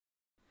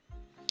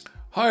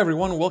Hi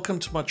everyone, welcome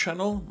to my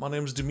channel. My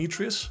name is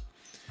Demetrius.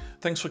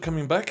 Thanks for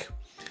coming back.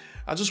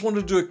 I just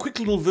wanted to do a quick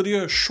little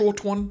video, a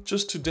short one,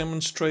 just to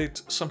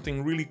demonstrate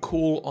something really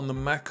cool on the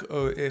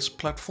macOS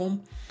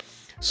platform.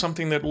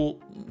 Something that will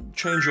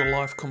change your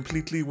life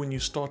completely when you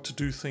start to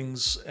do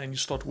things and you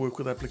start to work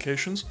with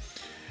applications.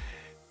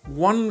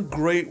 One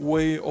great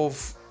way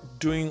of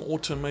doing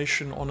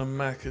automation on a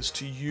Mac is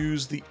to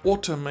use the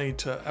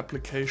Automator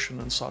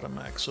application inside a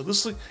Mac. So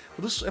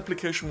this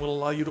application will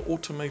allow you to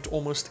automate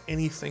almost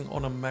anything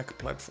on a Mac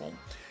platform.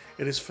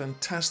 It is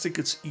fantastic,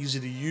 it's easy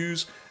to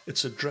use,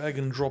 it's a drag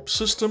and drop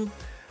system.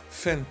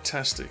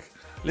 Fantastic.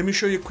 Let me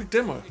show you a quick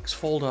demo. This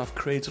folder I've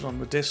created on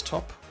the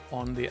desktop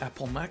on the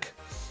Apple Mac,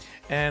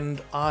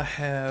 and I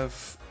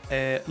have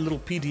a little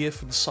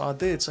PDF inside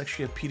there. It's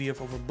actually a PDF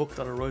of a book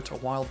that I wrote a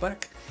while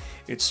back.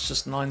 It's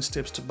just 9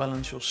 steps to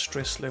balance your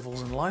stress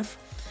levels in life.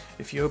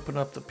 If you open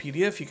up the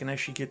PDF, you can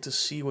actually get to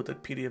see what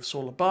that PDF is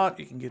all about.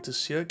 You can get to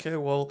see, okay,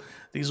 well,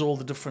 these are all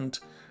the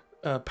different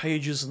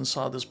pages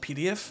inside this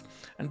PDF.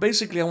 And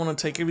basically, I want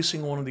to take every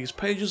single one of these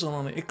pages and I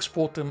want to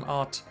export them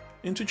out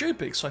into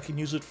JPEGs so I can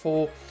use it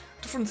for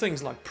different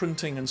things like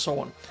printing and so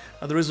on.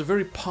 Now, there is a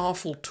very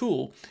powerful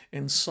tool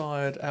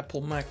inside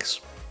Apple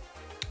Macs,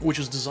 which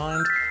is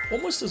designed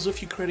almost as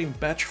if you're creating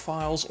batch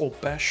files or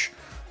bash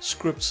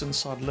scripts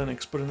inside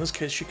Linux, but in this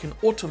case you can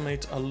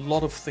automate a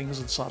lot of things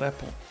inside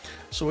Apple.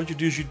 So what you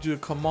do is you do a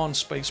command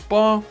space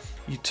bar,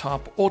 you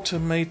type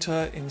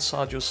Automator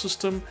inside your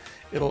system,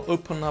 it'll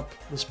open up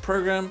this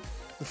program.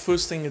 The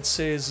first thing it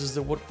says is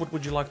that what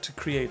would you like to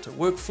create? A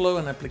workflow,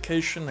 an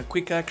application, a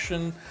quick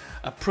action,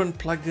 a print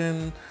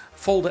plugin,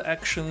 folder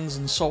actions,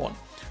 and so on.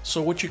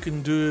 So what you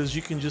can do is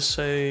you can just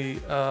say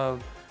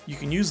you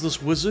can use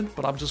this wizard,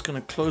 but I'm just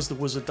going to close the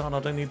wizard down.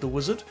 I don't need the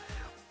wizard.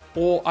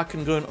 Or I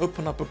can go and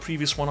open up a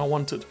previous one I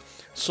wanted.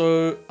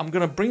 So I'm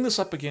going to bring this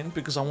up again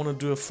because I want to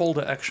do a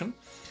folder action.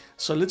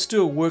 So let's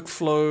do a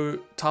workflow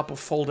type of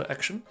folder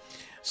action.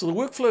 So the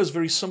workflow is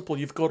very simple.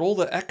 You've got all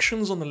the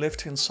actions on the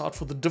left hand side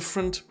for the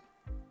different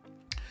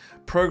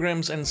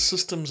programs and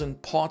systems and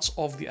parts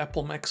of the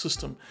Apple Mac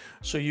system.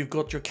 So you've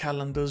got your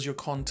calendars, your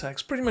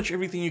contacts, pretty much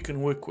everything you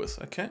can work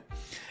with, okay?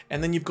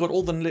 And then you've got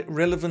all the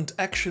relevant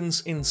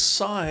actions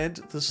inside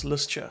this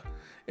list here.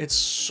 It's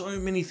so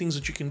many things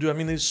that you can do. I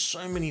mean, there's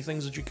so many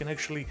things that you can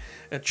actually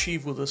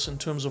achieve with this in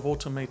terms of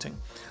automating.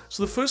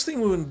 So the first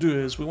thing we want to do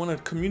is we want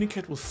to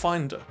communicate with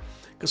Finder,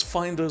 because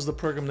Finder is the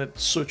program that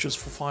searches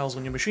for files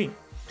on your machine.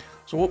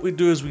 So what we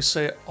do is we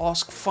say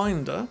ask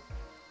Finder,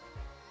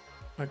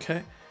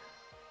 okay,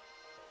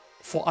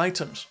 for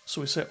items.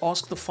 So we say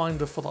ask the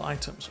Finder for the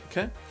items,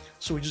 okay?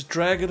 So we just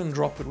drag it and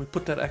drop it. We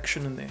put that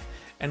action in there.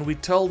 And we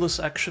tell this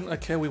action,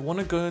 okay, we want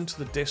to go into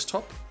the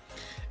desktop,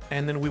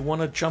 and then we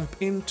want to jump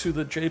into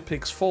the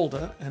JPEGs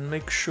folder and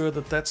make sure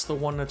that that's the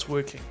one that's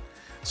working.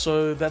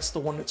 So that's the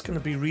one that's going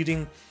to be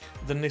reading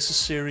the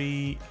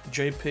necessary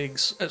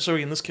JPEGs,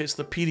 sorry, in this case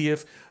the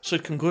PDF, so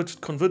it can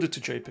convert it to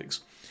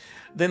JPEGs.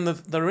 Then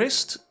the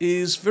rest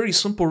is very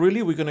simple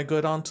really. We're going to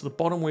go down to the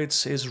bottom where it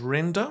says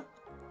render,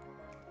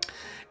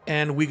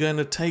 and we're going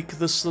to take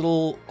this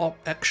little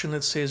action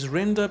that says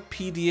render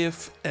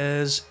PDF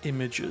as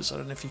images. I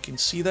don't know if you can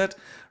see that.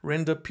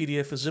 Render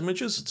PDF as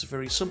images. It's a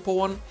very simple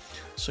one.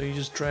 So you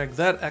just drag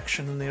that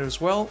action in there as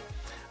well.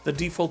 The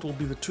default will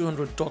be the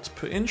 200 dots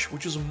per inch,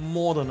 which is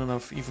more than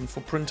enough even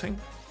for printing.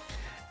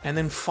 And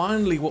then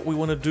finally what we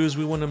want to do is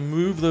we want to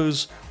move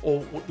those,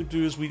 or what we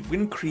do is when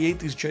we create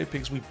these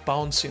JPEGs, we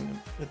bouncing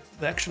them.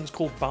 The action is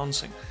called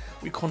bouncing.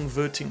 We're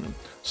converting them.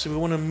 So we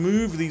want to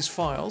move these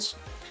files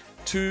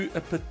to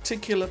a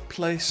particular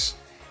place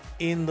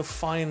in the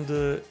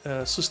Finder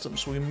system.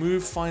 So we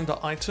move Finder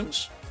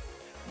items,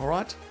 all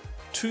right,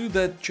 to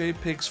that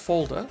JPEGs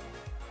folder,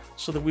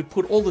 so that we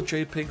put all the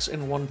JPEGs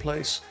in one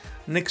place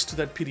next to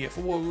that PDF,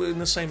 or in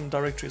the same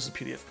directory as the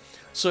PDF.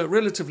 So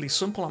relatively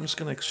simple. I'm just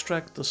going to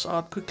extract this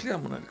out quickly.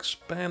 I'm going to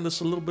expand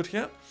this a little bit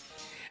here.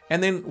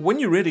 And then when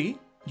you're ready,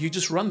 you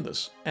just run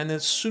this. And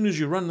as soon as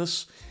you run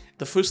this,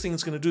 the first thing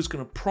it's going to do is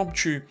going to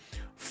prompt you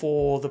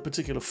for the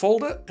particular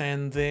folder,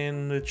 and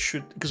then it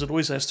should, because it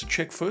always has to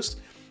check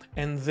first,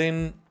 and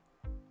then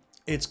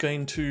it's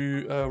going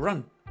to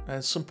run.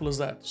 As simple as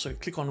that. So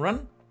click on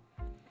run.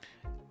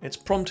 It's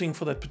prompting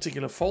for that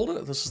particular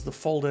folder. This is the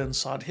folder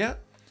inside here.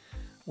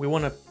 We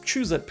want to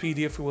choose that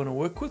PDF we want to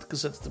work with,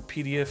 because that's the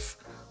PDF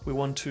we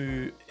want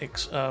to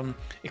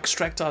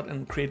extract out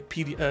and create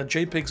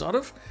JPEGs out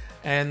of.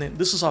 And then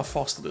this is how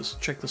fast it is.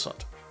 Check this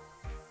out.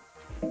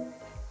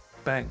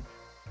 Bang.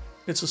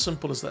 It's as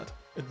simple as that.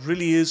 It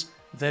really is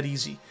that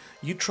easy.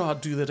 You try to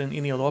do that in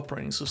any other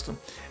operating system.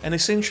 And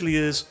essentially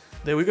is,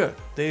 there we go.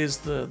 There's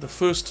the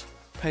first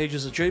page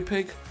is a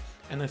JPEG.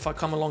 And if I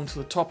come along to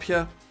the top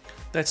here,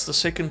 that's the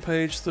second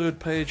page, third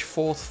page,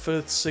 fourth,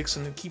 fifth, sixth,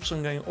 and it keeps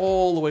on going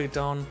all the way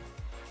down.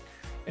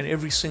 And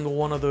every single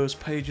one of those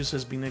pages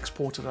has been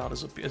exported out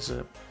as a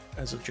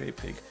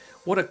JPEG.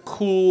 What a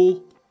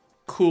cool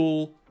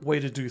way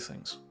to do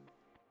things.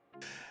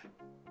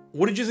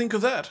 What did you think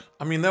of that?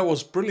 I mean, that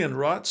was brilliant,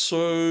 right?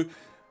 So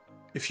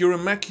If you're a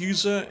Mac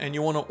user and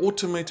you want to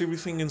automate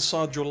everything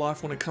inside your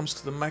life when it comes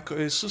to the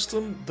macOS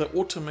system, the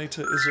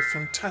Automator is a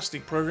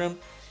fantastic program.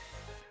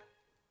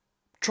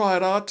 Try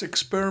it out,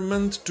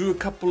 experiment, do a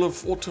couple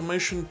of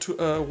automation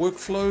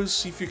workflows,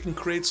 see if you can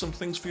create some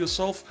things for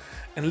yourself,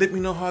 and let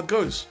me know how it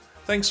goes.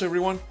 Thanks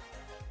everyone.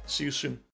 See you soon.